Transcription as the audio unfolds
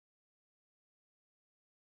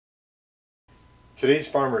Today's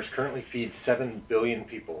farmers currently feed 7 billion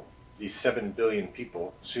people. These 7 billion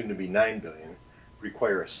people, soon to be 9 billion,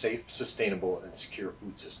 require a safe, sustainable, and secure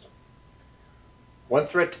food system. One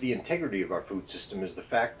threat to the integrity of our food system is the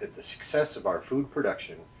fact that the success of our food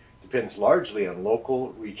production depends largely on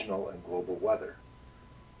local, regional, and global weather.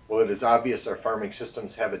 While it is obvious our farming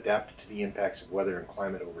systems have adapted to the impacts of weather and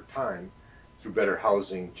climate over time through better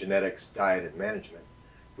housing, genetics, diet, and management,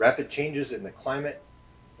 rapid changes in the climate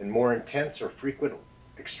and more intense or frequent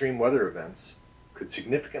extreme weather events could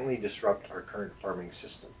significantly disrupt our current farming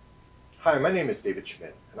system. Hi, my name is David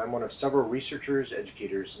Schmidt, and I'm one of several researchers,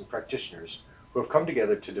 educators, and practitioners who have come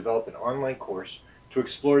together to develop an online course to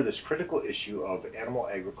explore this critical issue of animal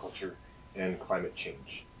agriculture and climate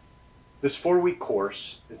change. This 4-week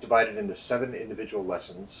course is divided into 7 individual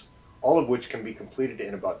lessons, all of which can be completed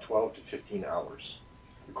in about 12 to 15 hours.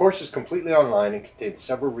 The course is completely online and contains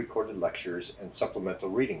several recorded lectures and supplemental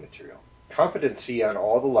reading material. Competency on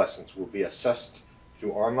all the lessons will be assessed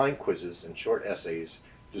through online quizzes and short essays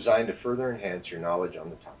designed to further enhance your knowledge on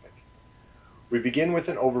the topic. We begin with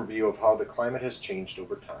an overview of how the climate has changed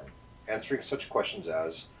over time, answering such questions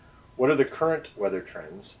as, what are the current weather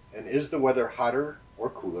trends, and is the weather hotter or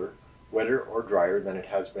cooler, wetter or drier than it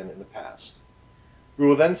has been in the past? We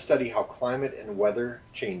will then study how climate and weather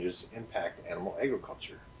changes impact animal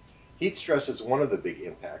agriculture. Heat stress is one of the big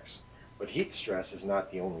impacts, but heat stress is not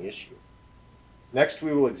the only issue. Next,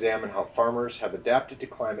 we will examine how farmers have adapted to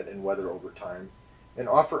climate and weather over time and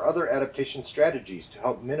offer other adaptation strategies to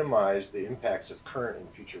help minimize the impacts of current and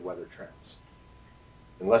future weather trends.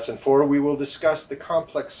 In Lesson 4, we will discuss the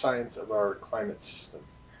complex science of our climate system.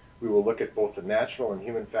 We will look at both the natural and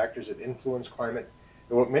human factors that influence climate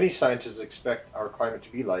and what many scientists expect our climate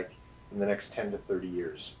to be like in the next 10 to 30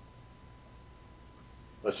 years.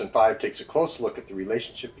 Lesson 5 takes a close look at the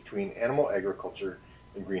relationship between animal agriculture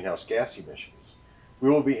and greenhouse gas emissions. We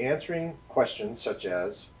will be answering questions such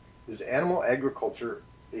as, is animal agriculture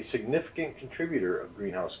a significant contributor of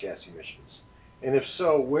greenhouse gas emissions? And if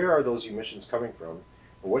so, where are those emissions coming from,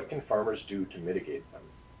 and what can farmers do to mitigate them?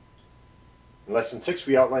 In Lesson 6,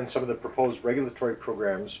 we outline some of the proposed regulatory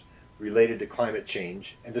programs related to climate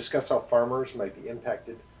change and discuss how farmers might be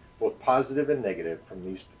impacted, both positive and negative, from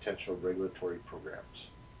these potential regulatory programs.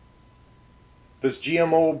 Does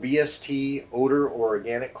GMO, BST, odor, or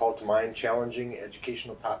organic call to mind challenging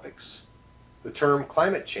educational topics? The term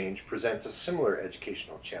climate change presents a similar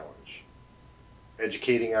educational challenge.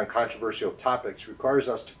 Educating on controversial topics requires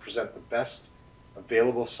us to present the best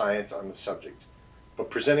available science on the subject. But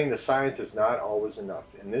presenting the science is not always enough.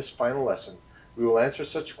 In this final lesson, we will answer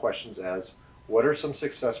such questions as, what are some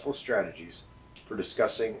successful strategies for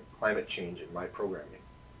discussing climate change in my programming?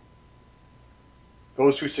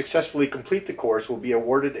 Those who successfully complete the course will be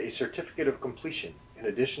awarded a certificate of completion. In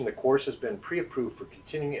addition, the course has been pre-approved for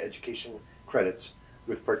continuing education credits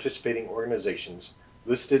with participating organizations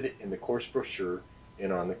listed in the course brochure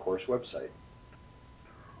and on the course website.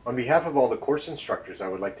 On behalf of all the course instructors, I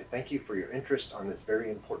would like to thank you for your interest on this very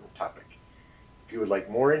important topic. If you would like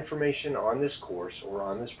more information on this course or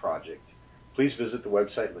on this project, please visit the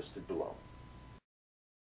website listed below.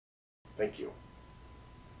 Thank you.